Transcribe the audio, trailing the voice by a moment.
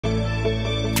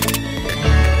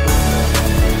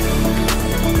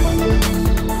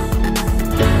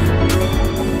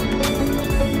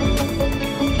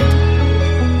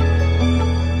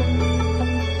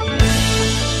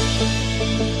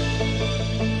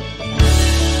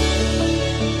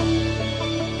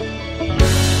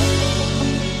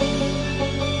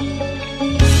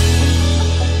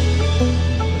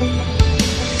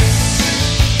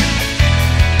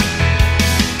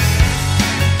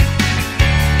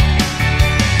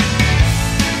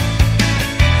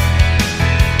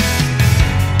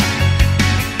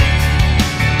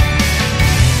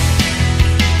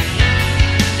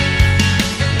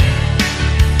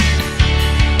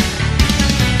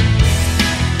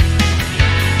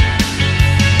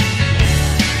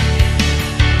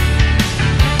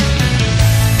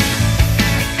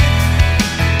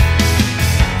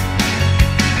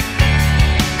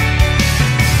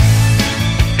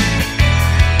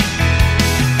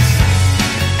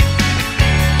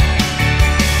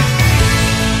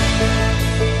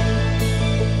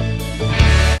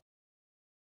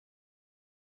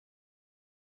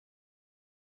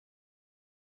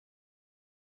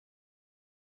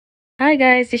Hi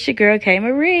guys, it's your girl K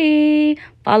Marie.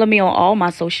 Follow me on all my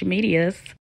social medias.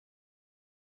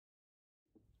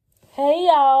 Hey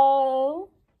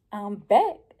y'all, I'm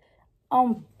back.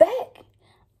 I'm back.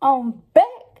 I'm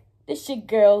back. This your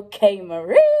girl K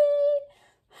Marie.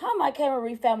 How my K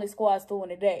Marie family squad's doing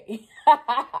today?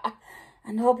 I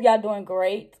hope y'all doing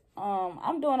great.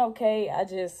 I'm doing okay. I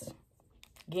just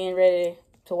getting ready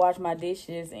to wash my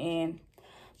dishes, and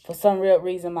for some real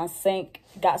reason my sink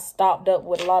got stopped up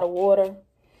with a lot of water.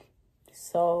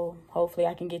 So hopefully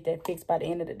I can get that fixed by the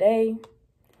end of the day.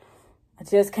 I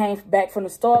just came back from the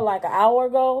store like an hour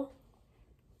ago.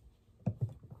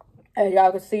 As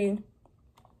y'all can see,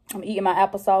 I'm eating my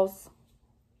applesauce.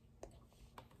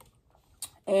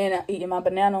 And I'm eating my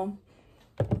banana.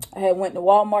 I had went to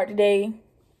Walmart today.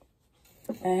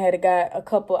 And had got a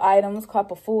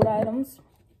couple food items.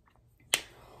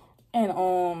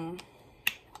 And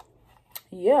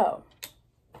yeah.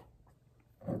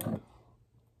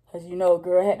 As you know,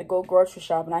 girl, I had to go grocery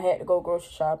shopping. I had to go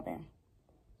grocery shopping.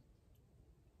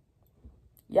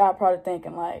 Y'all probably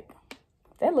thinking like,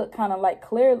 that look kind of like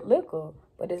clear liquor.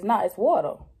 But it's not. It's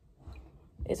water.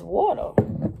 It's water.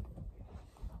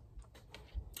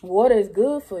 Water is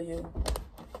good for you.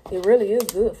 It really is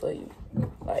good for you.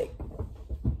 Like,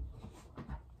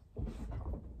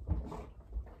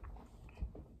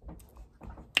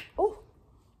 oh.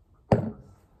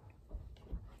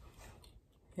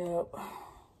 Yep.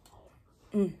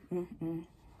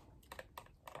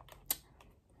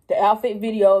 The outfit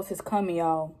videos is coming,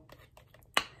 y'all.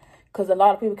 Because a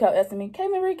lot of people kept asking me, K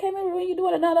Marie, when you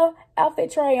doing another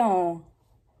outfit try on?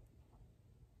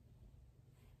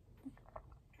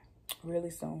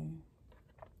 Really soon.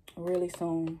 Really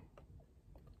soon.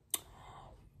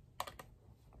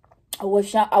 I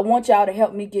want y'all to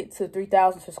help me get to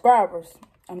 3,000 subscribers.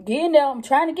 I'm getting there. I'm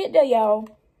trying to get there, y'all.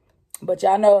 But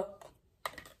y'all know,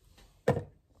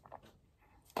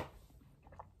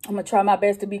 I'm going to try my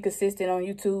best to be consistent on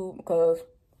YouTube. Because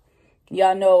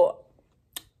y'all know,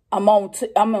 I'm on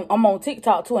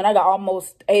TikTok too, and I got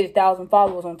almost 80,000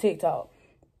 followers on TikTok.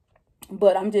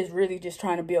 But I'm just really just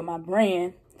trying to build my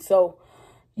brand. So,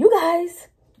 you guys,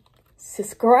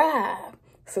 subscribe.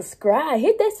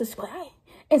 Hit that subscribe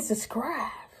and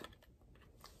subscribe.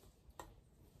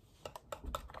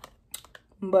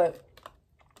 But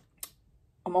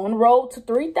I'm on the road to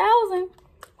 3,000.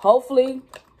 Hopefully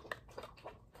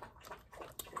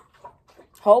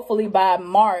by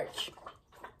March.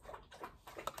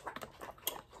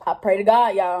 I pray to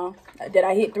God, y'all, that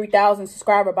I hit 3,000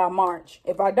 subscribers by March.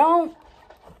 If I don't,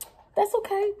 that's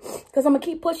okay. Because I'm going to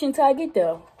keep pushing until I get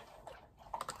there.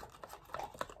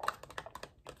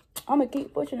 I'm going to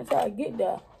keep pushing until I get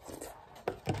there.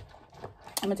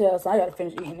 I'm going to tell you something. I got to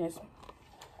finish eating this.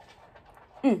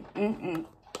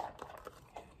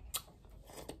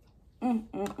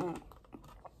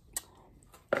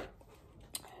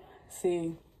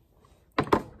 See,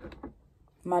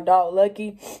 my dog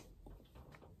Lucky,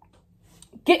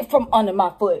 get from under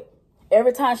my foot.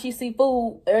 Every time she see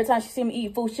me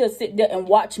eat food, she'll sit there and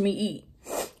watch me eat.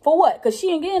 For what? Because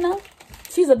she ain't getting enough.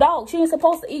 She's a dog. She ain't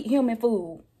supposed to eat human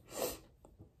food.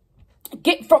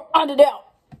 Get from under there.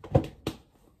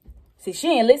 See,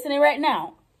 she ain't listening right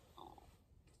now.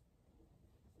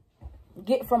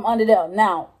 Get from under there.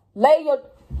 Now, lay your...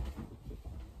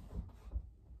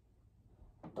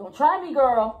 Don't try me,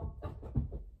 girl.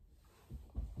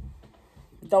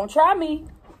 Don't try me.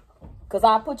 Because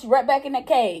I'll put you right back in that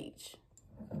cage.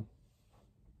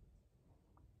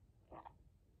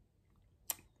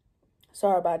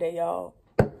 Sorry about that, y'all.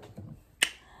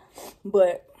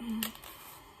 But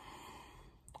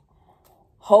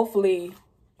hopefully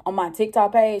on my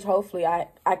TikTok page, hopefully I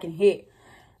can hit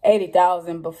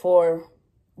 80,000 before,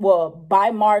 well, by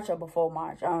March or before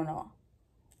March. I don't know.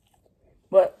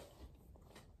 But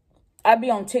I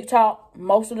be on TikTok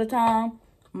most of the time.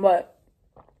 But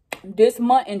this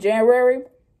month in January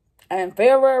and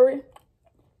February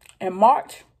and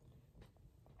March,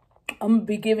 I'm going to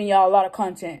be giving y'all a lot of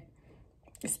content.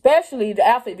 Especially the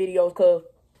outfit videos, because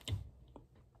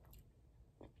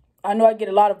I know I get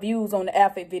a lot of views on the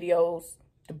outfit videos,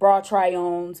 the bra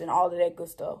try-ons, and all of that good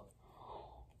stuff.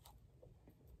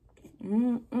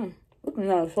 So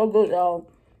good, y'all.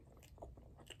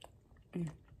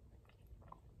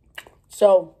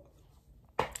 So,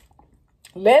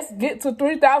 let's get to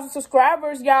 3,000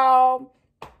 subscribers, y'all.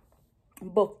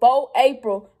 Before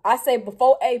April. I say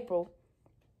before April.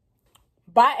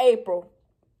 By April,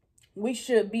 we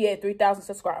should be at 3,000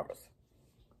 subscribers.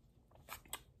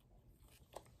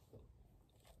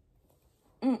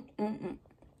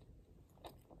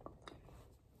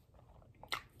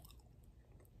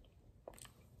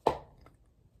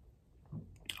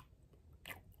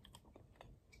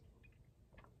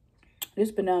 This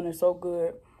banana is so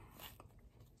good.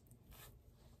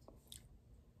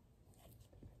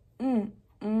 Y'all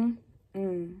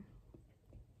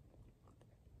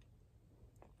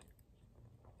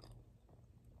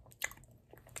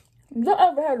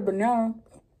ever had a banana?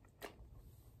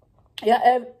 Y'all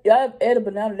ever ate a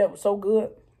banana that was so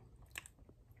good?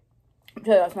 I'll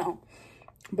tell y'all something.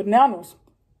 Bananas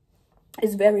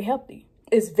is very healthy.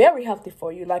 It's very healthy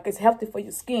for you. Like, it's healthy for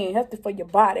your skin, healthy for your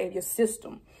body, your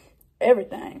system,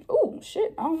 everything. Oh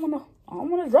shit! I don't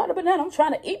wanna drop the banana. I'm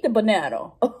trying to eat the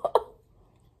banana.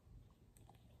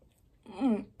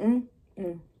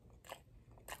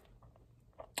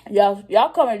 Y'all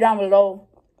comment down below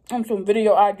on some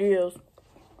video ideas.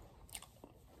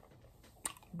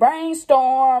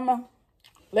 Brainstorm.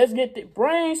 Let's get the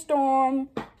brainstorm.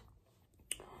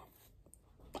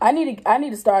 I need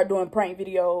to start doing prank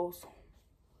videos.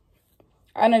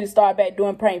 I need to start back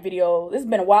doing prank videos. It's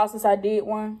been a while since I did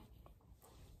one.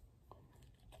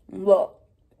 Look.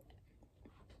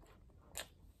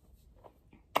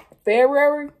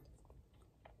 February,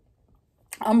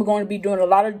 I'm going to be doing a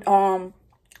lot of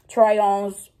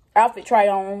try-ons, outfit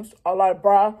try-ons, a lot of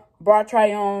bra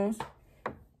try-ons.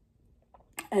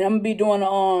 And I'm gonna be doing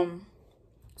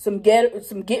some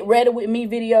get ready with me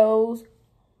videos.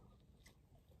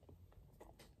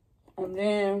 And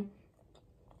then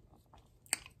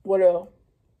what else?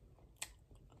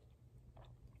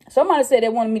 Somebody said they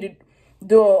wanted me to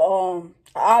do a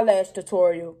eyelash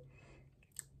tutorial.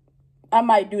 I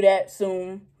might do that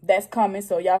soon. That's coming,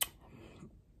 so y'all.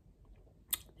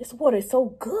 This water is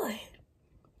so good.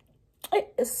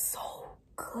 It is so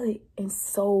good and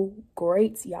so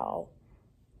great, y'all.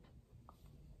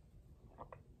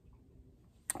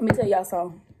 Let me tell y'all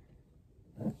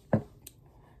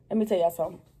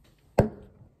something.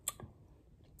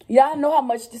 Y'all know how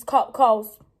much this cup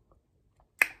costs.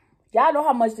 Y'all know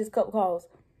how much this cup costs.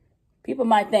 People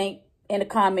might think in the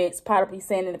comments, probably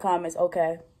saying in the comments,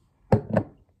 okay,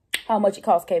 how much it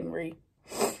costs, K. Marie.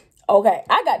 Okay,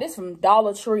 I got this from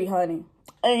Dollar Tree, honey.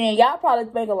 And y'all probably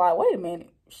thinking like, wait a minute.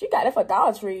 She got it for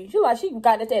Dollar Tree. She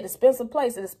got it at an expensive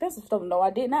place, an expensive stuff. No,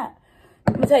 I did not.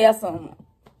 Let me tell y'all something.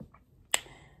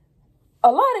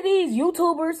 A lot of these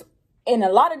YouTubers and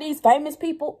a lot of these famous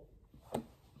people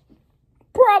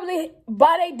probably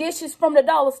buy their dishes from the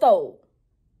dollar store.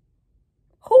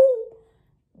 Who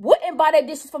wouldn't buy their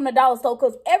dishes from the dollar store?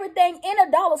 Because everything in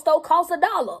a dollar store costs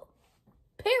 $1.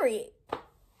 Period.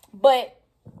 But,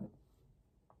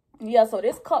 yeah, so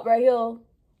this cup right here,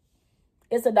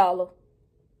 it's $1.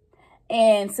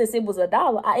 And since it was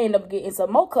 $1, I ended up getting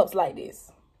some more cups like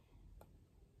this.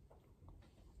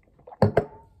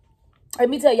 Let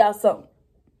me tell y'all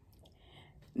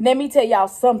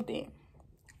something.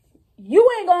 You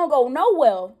ain't gonna go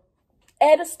nowhere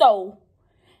at a store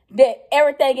that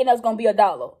everything in there's gonna be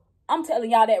 $1. I'm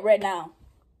telling y'all that right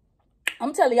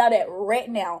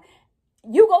now.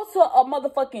 You go to a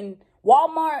motherfucking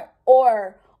Walmart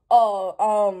or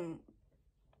other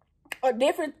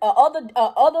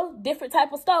different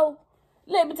type of store.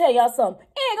 Let me tell y'all something.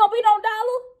 It ain't gonna be no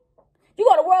 $1. You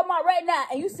go to Walmart right now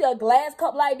and you see a glass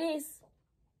cup like this.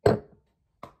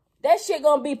 That shit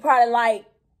gonna be probably like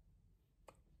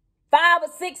 $5 or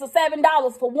 $6 or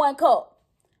 $7 for one cup.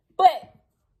 But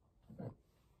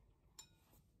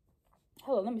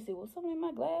hold on, let me see. Was something in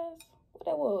my glass? What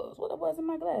that was in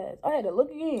my glass? I had to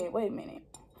look again. Wait a minute.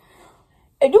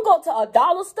 If you go to a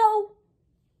dollar store,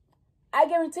 I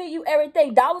guarantee you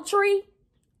everything. Dollar Tree.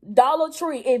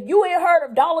 If you ain't heard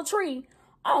of Dollar Tree,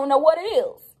 I don't know what it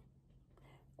is.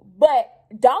 But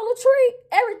Dollar Tree,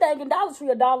 everything in Dollar Tree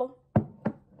 $1.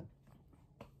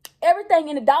 Everything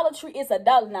in the Dollar Tree is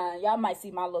 $1 now. Y'all might see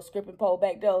my little script and pole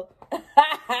back there.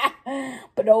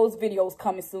 But those videos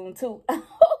coming soon too.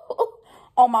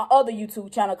 On my other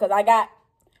YouTube channel. Because I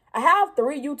have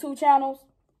 3 YouTube channels.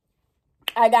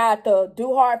 I got the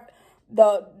Do Hard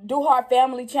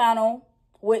Family channel,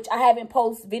 which I haven't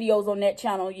posted videos on that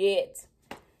channel yet.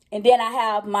 And then I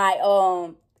have my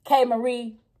K.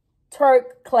 Marie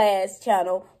Turk class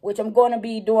channel, which I'm going to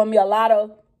be doing me a lot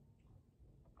of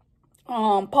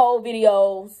pole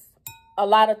videos, a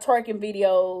lot of twerking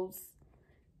videos,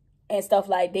 and stuff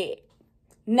like that.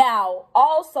 Now,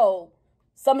 also,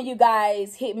 some of you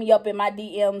guys hit me up in my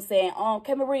DM saying,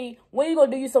 K. Marie, when you gonna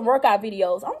do some workout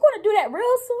videos? I'm gonna do that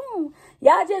real soon.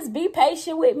 Y'all just be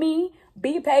patient with me.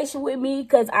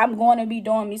 Because I'm going to be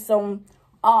doing me some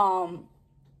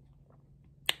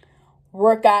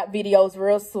workout videos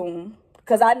real soon.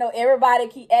 Because I know everybody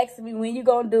keep asking me when you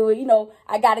gonna do it. You know,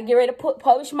 I got to get ready to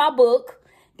publish my book.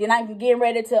 Then I'm getting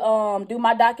ready to do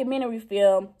my documentary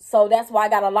film. So that's why I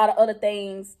got a lot of other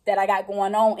things that I got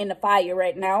going on in the fire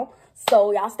right now.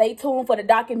 So y'all stay tuned for the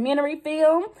documentary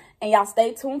film. And y'all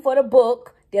stay tuned for the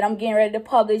book that I'm getting ready to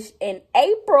publish in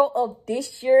April of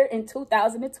this year in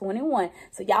 2021.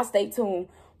 So y'all stay tuned.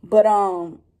 But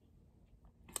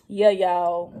yeah,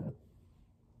 y'all.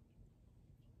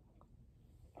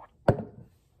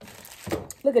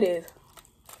 Look at this.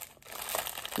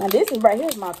 Now this is right here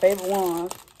is my favorite one.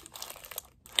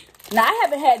 Now I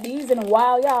haven't had these in a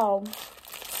while, y'all.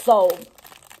 So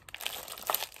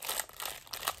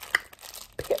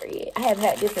period. I haven't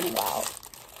had this in a while.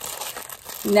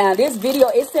 Now this video,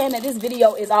 it's saying that this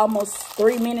video is almost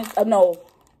 3 minutes. No.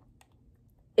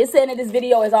 It's saying that this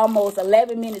video is almost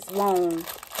 11 minutes long.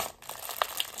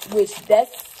 Which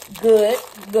that's good.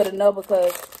 Good enough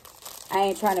because I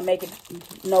ain't trying to make it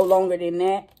no longer than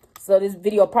that. So this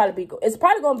video probably be, it's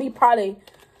probably going to be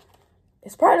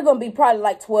probably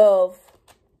like 12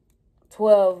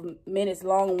 minutes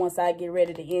long once I get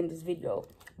ready to end this video.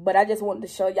 But I just wanted to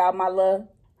show y'all my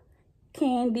little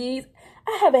candies.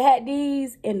 I haven't had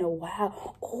these in a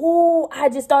while. Oh, I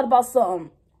just thought about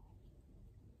something.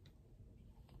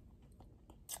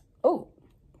 Oh.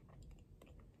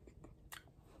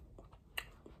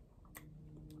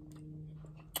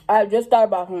 I just thought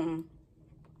about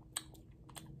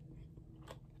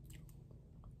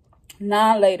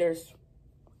 9-laters.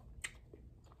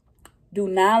 Do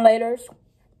 9-laters.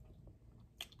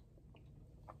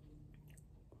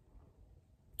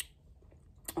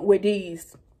 With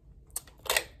these.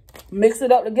 Mix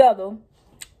it up together.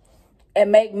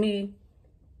 And make me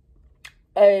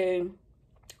a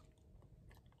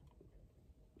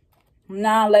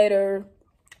 9-later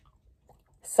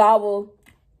sour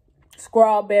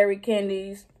strawberry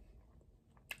candies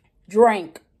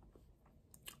drink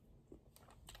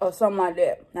or something like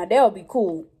that. Now that would be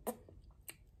cool.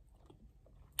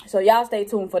 So y'all stay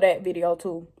tuned for that video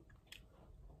too.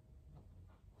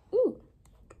 Ooh.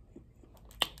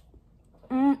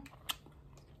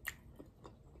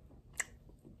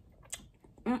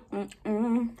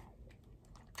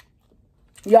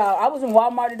 Y'all, I was in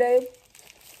Walmart today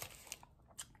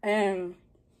and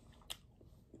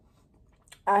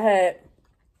I had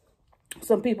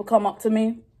some people come up to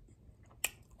me.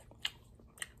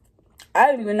 I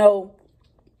didn't even know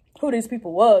who these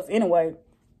people was anyway.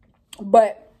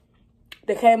 But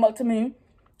they came up to me.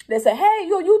 They said, hey,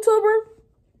 you a YouTuber?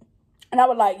 And I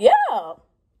was like, yeah.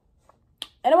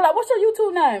 And they were like, what's your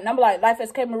YouTube name? And I'm like, Life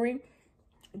as K Marie.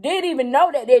 Didn't even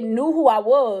know that they knew who I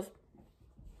was.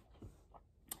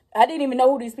 I didn't even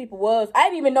know who these people was. I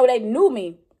didn't even know they knew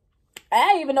me. I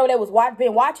didn't even know they was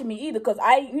been watching me either, because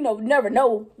I, never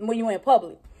know when you're in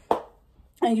public.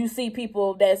 And you see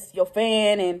people that's your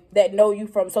fan and that know you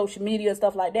from social media and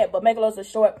stuff like that. But make a long story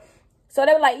short. So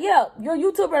they were like, yeah, you're a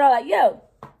YouTuber. And I'm like, yeah.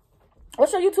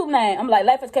 What's your YouTube name? I'm like,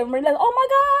 Life as K Marie. Like, oh my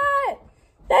God,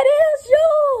 that is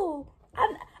you. I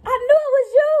knew it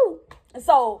was you. And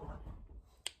so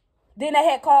then they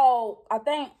had called, I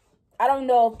don't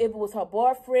know if it was her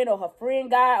boyfriend or her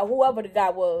friend guy or whoever the guy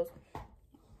was.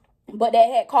 But they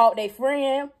had called their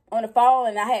friend on the phone,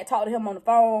 and I had talked to him on the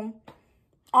phone.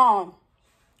 I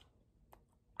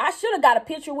should have got a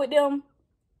picture with them.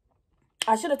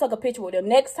 I should have took a picture with them.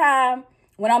 Next time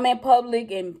when I'm in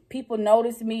public and people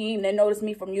notice me, and they notice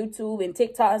me from YouTube and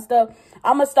TikTok and stuff,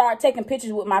 I'm going to start taking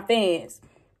pictures with my fans.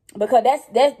 Because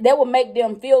that will make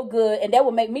them feel good, and that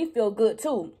will make me feel good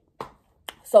too.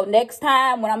 So next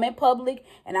time when I'm in public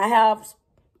and I have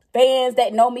fans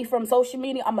that know me from social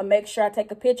media, I'm going to make sure I take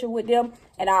a picture with them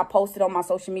and I'll post it on my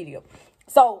social media.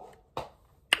 So,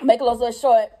 make a long story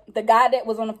short, the guy that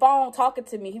was on the phone talking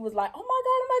to me, he was like, oh my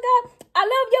God, I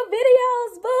love your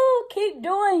videos, boo. Keep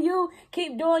doing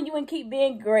you and keep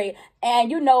being great. And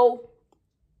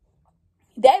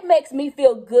that makes me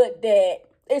feel good that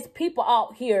it's people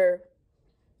out here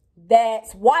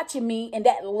that's watching me and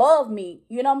that love me.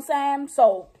 You know what I'm saying?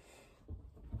 So,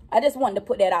 I just wanted to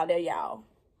put that out there, y'all.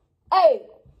 Hey.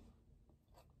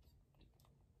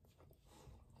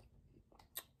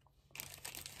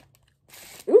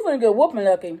 You finna get whooping,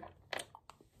 Lucky.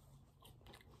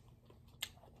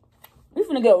 You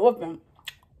finna get whooping.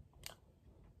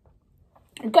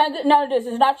 You can't get none of this.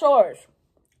 It's not yours.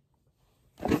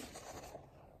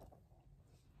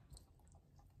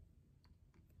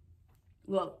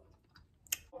 Look.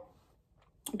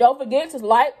 Don't forget to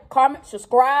like, comment,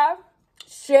 subscribe,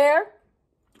 share.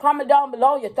 Comment down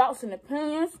below your thoughts and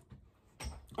opinions.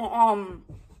 And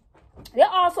they'll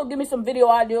also give me some video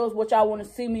ideas what y'all want to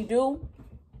see me do.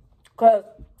 Because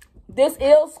this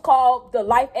is called the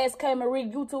Life as K Marie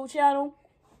YouTube channel.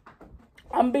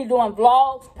 I'm going to be doing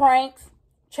vlogs, pranks,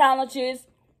 challenges,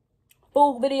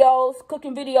 food videos,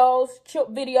 cooking videos, chip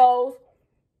videos,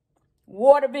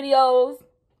 water videos,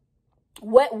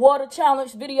 wet water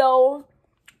challenge videos,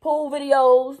 pool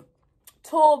videos,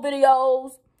 tour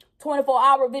videos,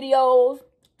 24-hour videos,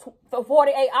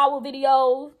 48-hour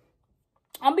videos.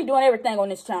 I'm going to be doing everything on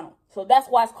this channel. So that's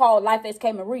why it's called Life as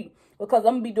K Marie, because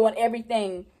I'm going to be doing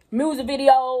everything. Music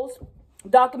videos,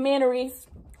 documentaries,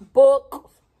 books.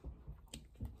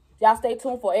 Y'all stay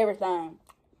tuned for everything.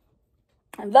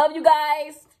 I love you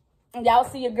guys. And y'all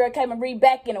see your girl K Marie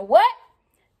back in a what?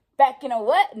 Back in a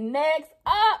what? Next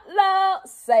upload.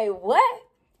 Say what?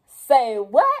 Say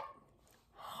what?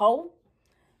 Ho.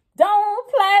 Don't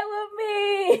play with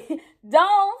me.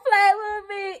 Don't play with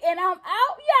me. And I'm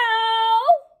out,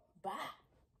 y'all.